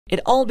It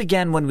all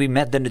began when we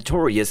met the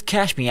notorious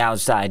Cash Me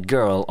Outside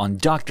girl on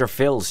Dr.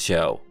 Phil's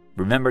show.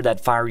 Remember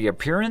that fiery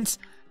appearance?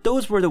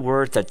 Those were the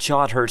words that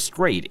shot her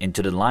straight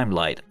into the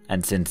limelight,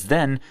 and since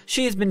then,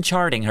 she has been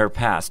charting her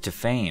path to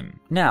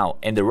fame. Now,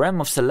 in the realm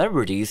of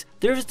celebrities,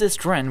 there's this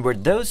trend where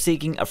those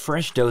seeking a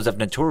fresh dose of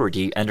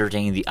notoriety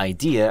entertain the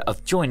idea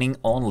of joining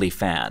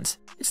OnlyFans.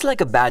 It's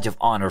like a badge of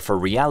honor for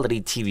reality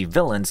TV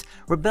villains,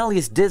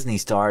 rebellious Disney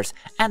stars,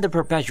 and the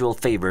perpetual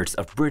favorites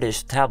of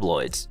British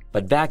tabloids.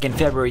 But back in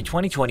February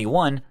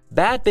 2021,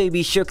 Bhad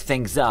Bhabie shook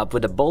things up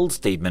with a bold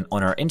statement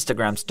on her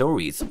Instagram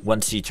stories.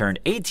 Once she turned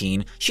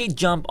 18, she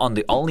jumped on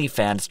the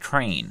OnlyFans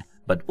train.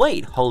 But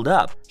wait, hold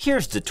up,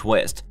 here's the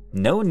twist.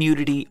 No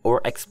nudity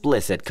or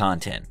explicit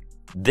content.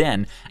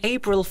 Then,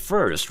 April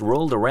 1st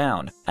rolled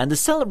around, and the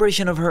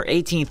celebration of her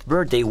 18th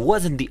birthday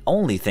wasn't the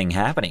only thing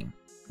happening.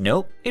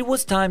 Nope, it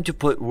was time to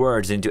put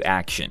words into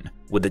action.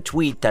 With a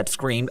tweet that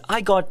screamed,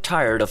 "I got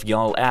tired of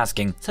y'all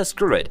asking, so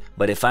screw it,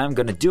 but if I'm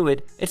gonna do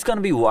it, it's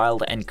gonna be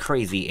wild and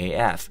crazy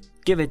AF.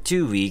 Give it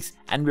 2 weeks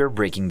and we're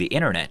breaking the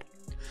internet."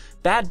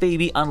 Bhad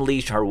Bhabie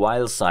unleashed her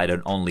wild side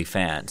on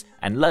OnlyFans,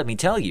 and let me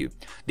tell you,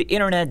 the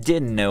internet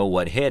didn't know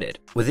what hit it.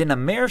 Within a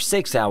mere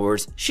 6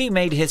 hours, she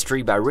made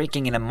history by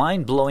raking in a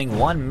mind-blowing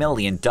 $1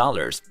 million.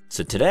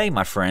 So today,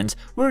 my friends,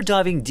 we're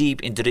diving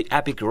deep into the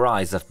epic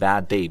rise of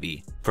Bhad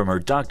Bhabie. From her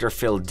Dr.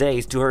 Phil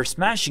days to her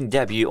smashing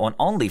debut on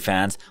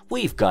OnlyFans,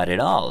 we've got it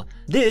all.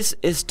 This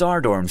is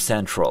Stardom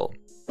Central.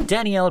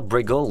 Danielle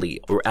Bregoli,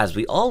 or as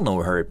we all know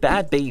her,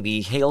 Bhad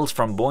Bhabie, hails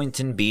from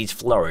Boynton Beach,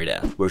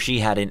 Florida, where she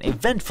had an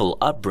eventful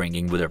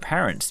upbringing with her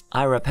parents,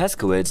 Ira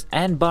Peskowitz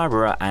and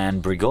Barbara Ann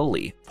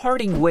Bregoli,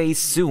 parting ways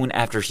soon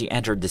after she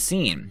entered the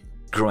scene.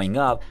 Growing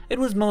up, it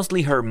was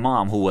mostly her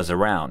mom who was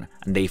around,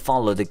 and they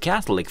followed the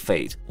Catholic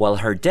faith, while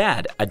her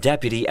dad, a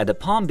deputy at the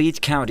Palm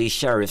Beach County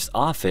Sheriff's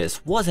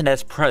Office, wasn't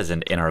as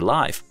present in her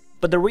life.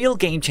 But the real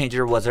game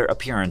changer was her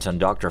appearance on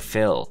Dr.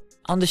 Phil.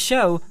 On the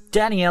show,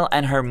 Danielle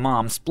and her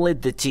mom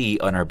split the tea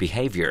on her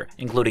behavior,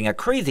 including a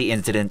crazy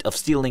incident of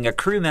stealing a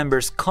crew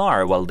member's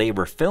car while they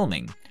were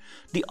filming.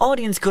 The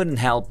audience couldn't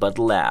help but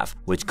laugh,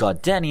 which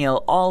got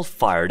Danielle all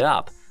fired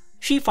up.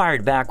 She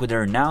fired back with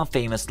her now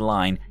famous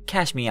line,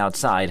 "Cash me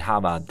outside, how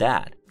about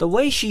that?" The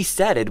way she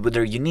said it with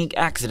her unique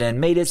accent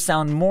made it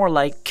sound more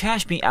like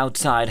 "Cash me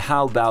outside,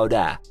 how about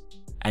that?"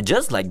 And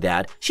just like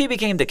that, she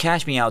became the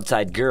Cash Me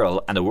Outside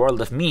girl, and the world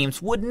of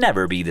memes would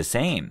never be the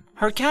same.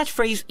 Her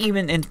catchphrase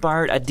even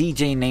inspired a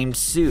DJ named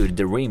Sued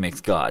the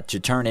Remix God to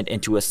turn it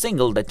into a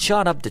single that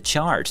shot up the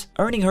charts,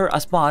 earning her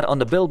a spot on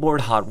the Billboard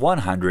Hot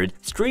 100,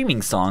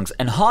 streaming songs,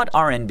 and hot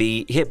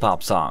R&B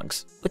hip-hop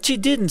songs. But she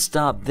didn't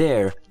stop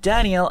there.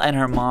 Danielle and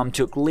her mom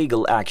took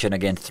legal action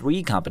against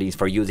 3 companies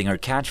for using her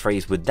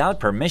catchphrase without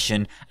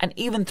permission, and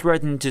even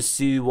threatened to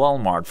sue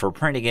Walmart for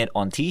printing it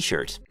on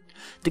t-shirts.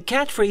 The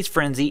catchphrase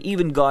frenzy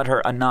even got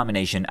her a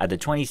nomination at the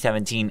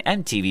 2017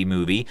 MTV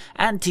Movie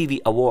and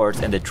TV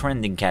Awards in the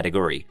trending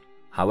category.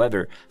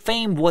 However,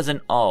 fame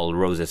wasn't all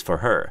roses for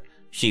her.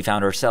 She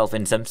found herself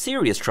in some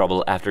serious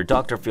trouble after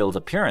Dr. Phil's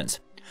appearance.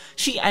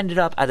 She ended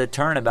up at the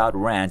Turnabout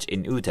Ranch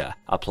in Utah,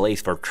 a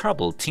place for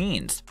troubled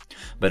teens.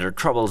 But her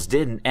troubles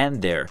didn't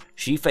end there.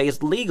 She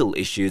faced legal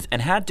issues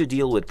and had to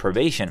deal with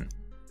probation.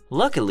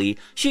 Luckily,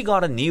 she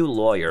got a new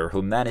lawyer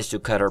who managed to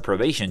cut her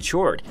probation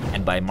short,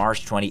 and by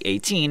March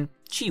 2018,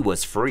 she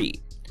was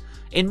free.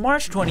 In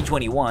March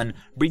 2021,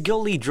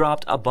 Bregoli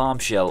dropped a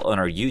bombshell on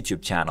her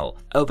YouTube channel,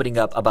 opening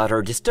up about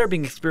her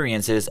disturbing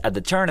experiences at the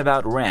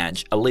Turnabout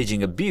Ranch,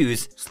 alleging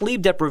abuse,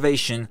 sleep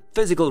deprivation,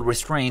 physical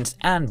restraints,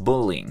 and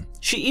bullying.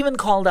 She even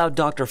called out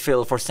Dr.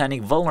 Phil for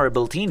sending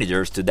vulnerable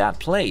teenagers to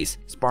that place,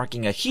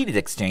 sparking a heated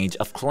exchange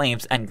of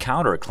claims and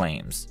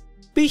counterclaims.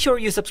 Be sure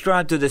you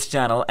subscribe to this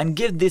channel and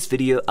give this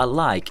video a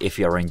like if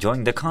you are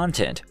enjoying the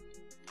content.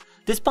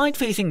 Despite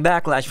facing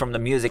backlash from the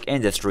music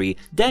industry,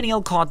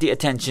 Danielle caught the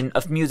attention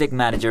of music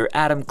manager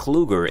Adam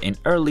Kluger in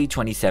early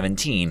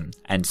 2017,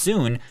 and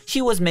soon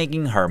she was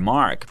making her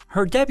mark.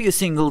 Her debut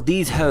single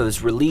These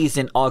Hoes, released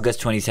in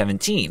August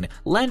 2017,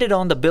 landed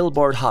on the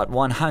Billboard Hot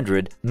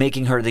 100,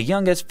 making her the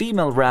youngest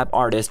female rap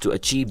artist to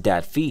achieve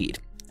that feat.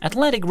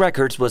 Atlantic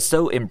Records was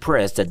so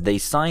impressed that they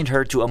signed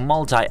her to a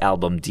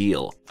multi-album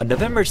deal. On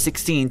November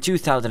 16,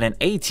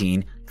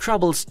 2018,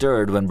 trouble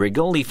stirred when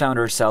Bregoli found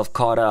herself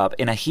caught up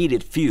in a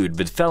heated feud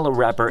with fellow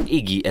rapper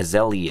Iggy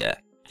Azalea.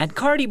 At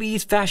Cardi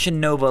B's Fashion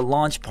Nova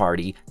launch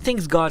party,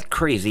 things got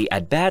crazy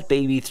as Bhad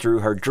Bhabie threw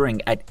her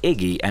drink at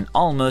Iggy and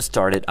almost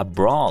started a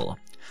brawl.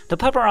 The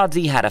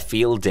paparazzi had a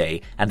field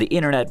day, and the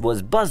internet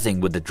was buzzing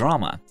with the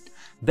drama.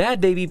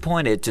 Bhad Bhabie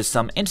pointed to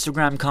some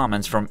Instagram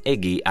comments from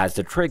Iggy as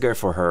the trigger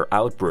for her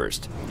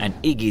outburst, and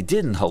Iggy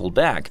didn't hold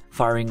back,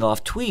 firing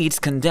off tweets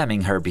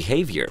condemning her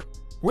behavior.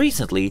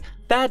 Recently,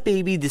 Bhad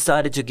Bhabie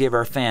decided to give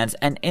her fans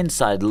an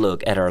inside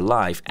look at her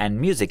life and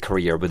music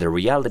career with a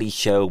reality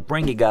show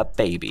Bringing Up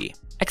Baby.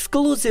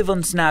 Exclusive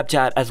on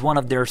Snapchat as one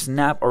of their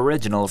Snap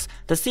originals,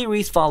 the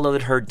series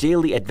followed her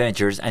daily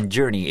adventures and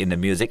journey in the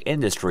music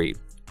industry.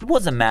 It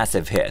was a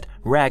massive hit,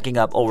 racking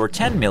up over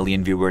 10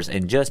 million viewers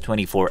in just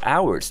 24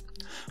 hours.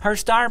 Her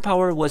star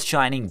power was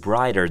shining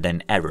brighter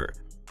than ever.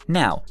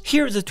 Now,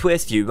 here's a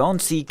twist you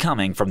won't see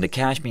coming from the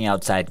Cash Me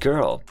Outside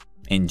girl.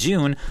 In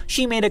June,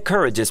 she made a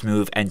courageous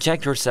move and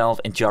checked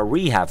herself into a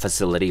rehab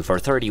facility for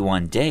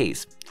 31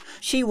 days.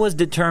 She was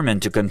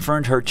determined to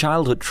confront her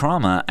childhood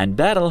trauma and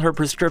battle her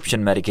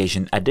prescription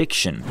medication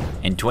addiction.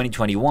 In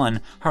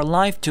 2021, her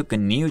life took a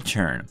new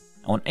turn.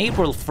 On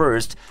April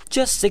 1st,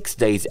 just 6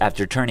 days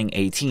after turning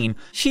 18,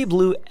 she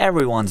blew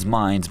everyone's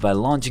minds by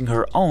launching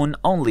her own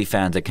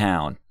OnlyFans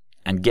account.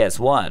 And guess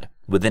what?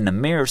 Within a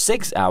mere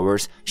 6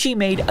 hours, she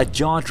made a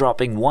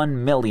jaw-dropping $1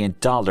 million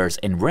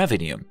in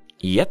revenue.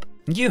 Yep,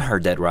 you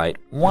heard that right,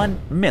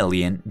 $1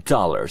 million.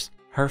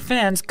 Her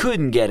fans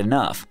couldn't get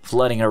enough,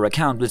 flooding her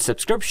account with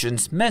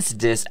subscriptions,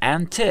 messages,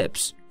 and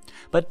tips.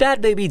 But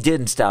Bhad Bhabie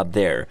didn't stop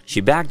there.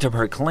 She backed up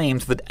her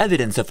claims with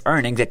evidence of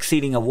earnings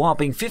exceeding a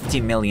whopping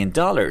 $50 million.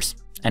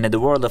 And in the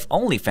world of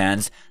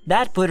OnlyFans,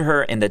 that put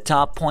her in the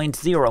top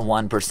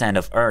 0.01%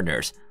 of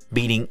earners,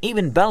 beating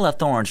even Bella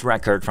Thorne's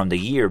record from the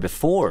year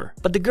before.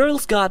 But the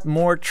girl's got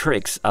more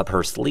tricks up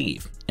her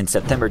sleeve. In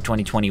September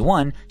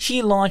 2021,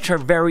 she launched her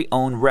very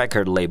own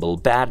record label,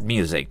 Bad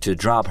Music, to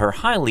drop her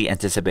highly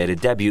anticipated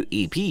debut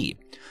EP.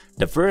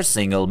 The first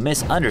single,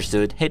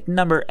 Misunderstood, hit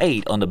number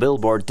 8 on the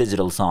Billboard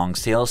Digital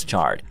Songs sales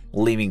chart,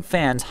 leaving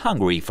fans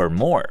hungry for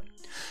more.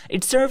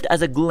 It served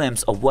as a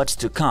glimpse of what's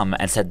to come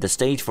and set the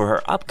stage for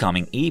her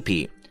upcoming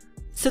EP.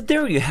 So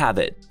there you have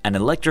it, an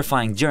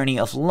electrifying journey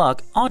of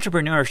luck,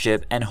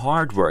 entrepreneurship, and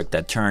hard work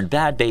that turned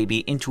Bhad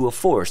Bhabie into a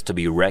force to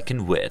be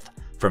reckoned with.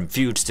 From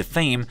feuds to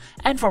fame,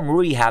 and from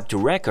rehab to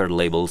record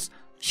labels,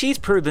 she's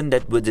proven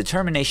that with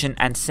determination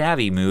and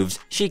savvy moves,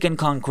 she can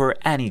conquer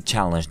any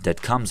challenge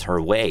that comes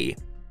her way.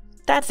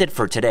 That's it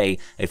for today.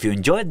 If you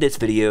enjoyed this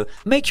video,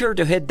 make sure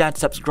to hit that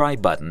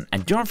subscribe button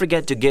and don't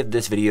forget to give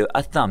this video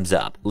a thumbs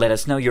up. Let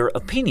us know your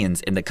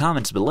opinions in the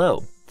comments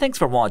below. Thanks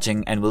for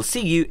watching and we'll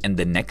see you in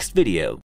the next video.